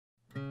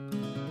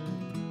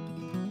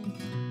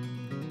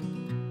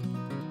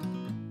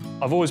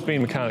I've always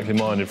been mechanically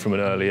minded from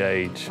an early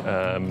age.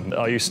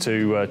 I used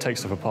to take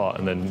stuff apart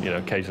and then,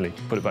 occasionally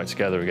put it back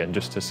together again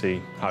just to see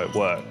how it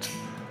worked.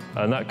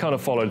 And that kind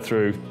of followed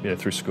through,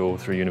 through school,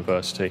 through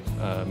university,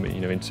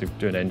 into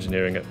doing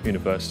engineering at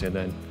university and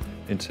then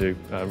into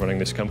running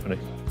this company.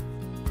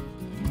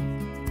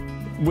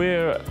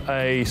 We're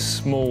a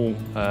small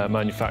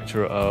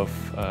manufacturer of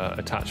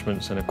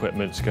attachments and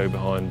equipment to go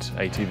behind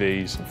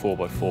ATVs and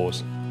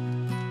 4x4s.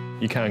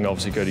 You can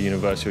obviously go to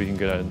university or you can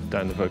go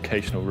down the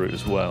vocational route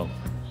as well.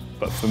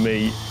 But for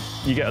me,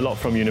 you get a lot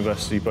from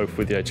university, both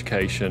with the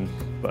education,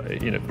 but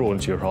it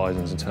broadens your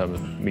horizons in terms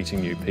of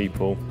meeting new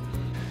people.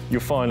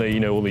 You'll find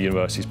that all the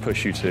universities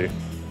push you to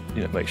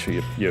make sure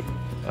your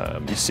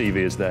CV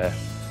is there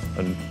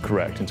and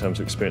correct in terms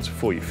of experience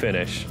before you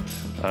finish.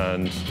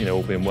 And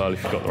all being well,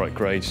 if you've got the right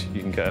grades,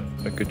 you can get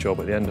a good job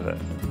at the end of it.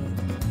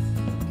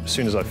 As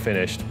soon as I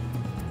finished,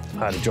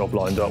 I had a job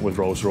lined up with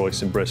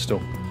Rolls-Royce in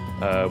Bristol,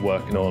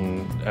 working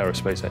on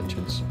aerospace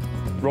engines.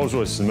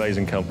 Rolls-Royce is an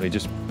amazing company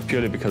just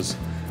purely because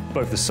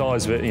both the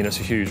size of it, it's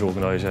a huge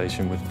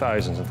organisation with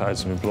thousands and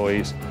thousands of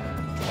employees,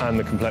 and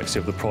the complexity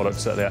of the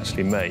products that they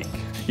actually make.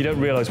 You don't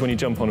realise when you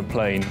jump on a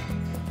plane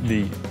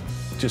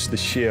just the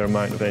sheer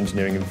amount of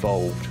engineering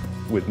involved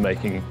with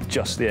making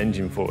just the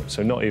engine for it.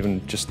 So not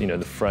even just the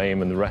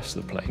frame and the rest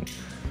of the plane.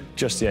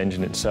 Just the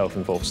engine itself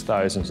involves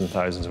thousands and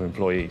thousands of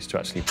employees to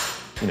actually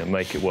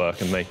make it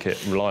work and make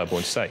it reliable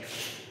and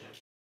safe.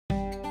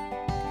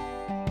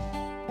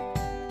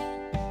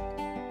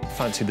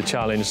 Fancy the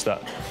challenge that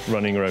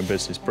running your own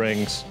business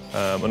brings,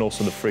 and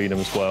also the freedom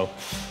as well.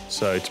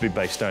 So to be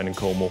based down in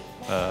Cornwall,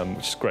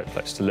 which is a great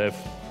place to live,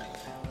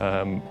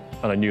 and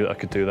I knew that I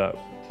could do that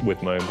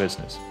with my own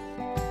business.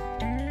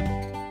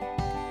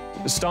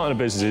 Starting a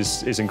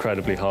business is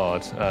incredibly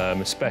hard,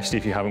 especially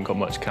if you haven't got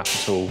much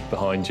capital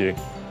behind you,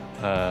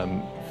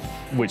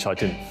 which I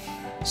didn't.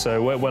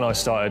 So when I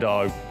started,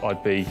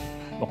 I'd be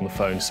on the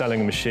phone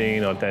selling a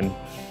machine. I'd then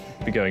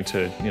be going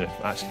to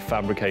actually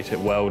fabricate it,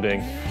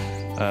 welding.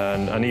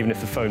 And even if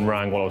the phone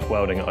rang while I was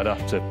welding, I'd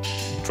have to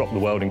drop the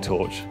welding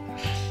torch,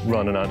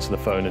 run and answer the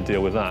phone and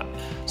deal with that.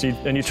 So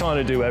you're trying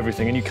to do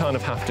everything, and you kind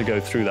of have to go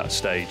through that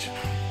stage,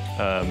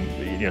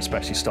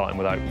 especially starting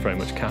without very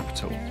much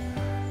capital.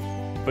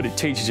 But it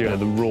teaches you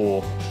the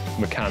raw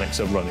mechanics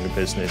of running a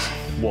business,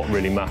 what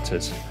really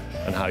matters,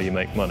 and how you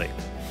make money.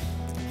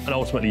 And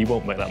ultimately, you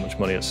won't make that much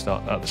money at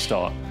the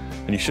start,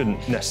 and you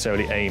shouldn't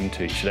necessarily aim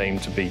to. You should aim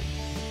to be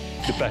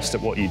the best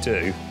at what you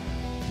do,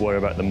 worry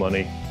about the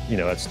money,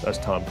 as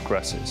time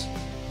progresses.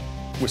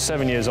 We're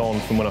 7 years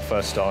on from when I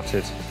first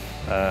started.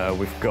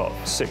 We've got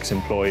 6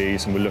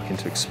 employees and we're looking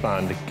to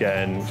expand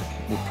again.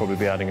 We'll probably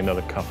be adding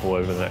another couple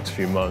over the next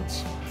few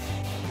months.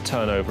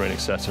 Turnover in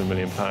excess of £1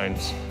 million,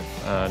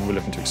 and we're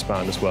looking to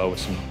expand as well with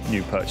some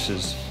new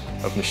purchases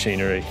of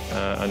machinery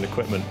and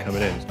equipment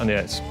coming in. And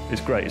yeah,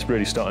 it's great. It's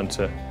really starting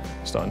to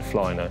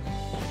fly now.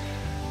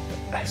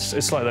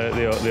 It's like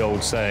the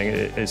old saying,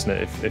 isn't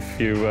it? If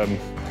you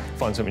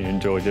find something you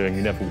enjoy doing,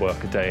 you never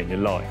work a day in your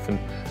life, and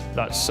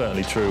that's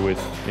certainly true with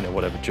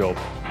whatever job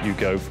you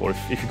go for.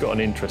 If you've got an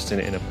interest in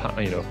it, in a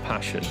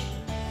passion,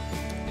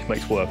 it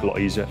makes work a lot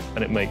easier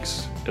and it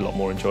makes it a lot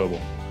more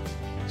enjoyable.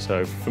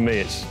 So for me,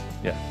 it's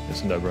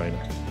a no-brainer.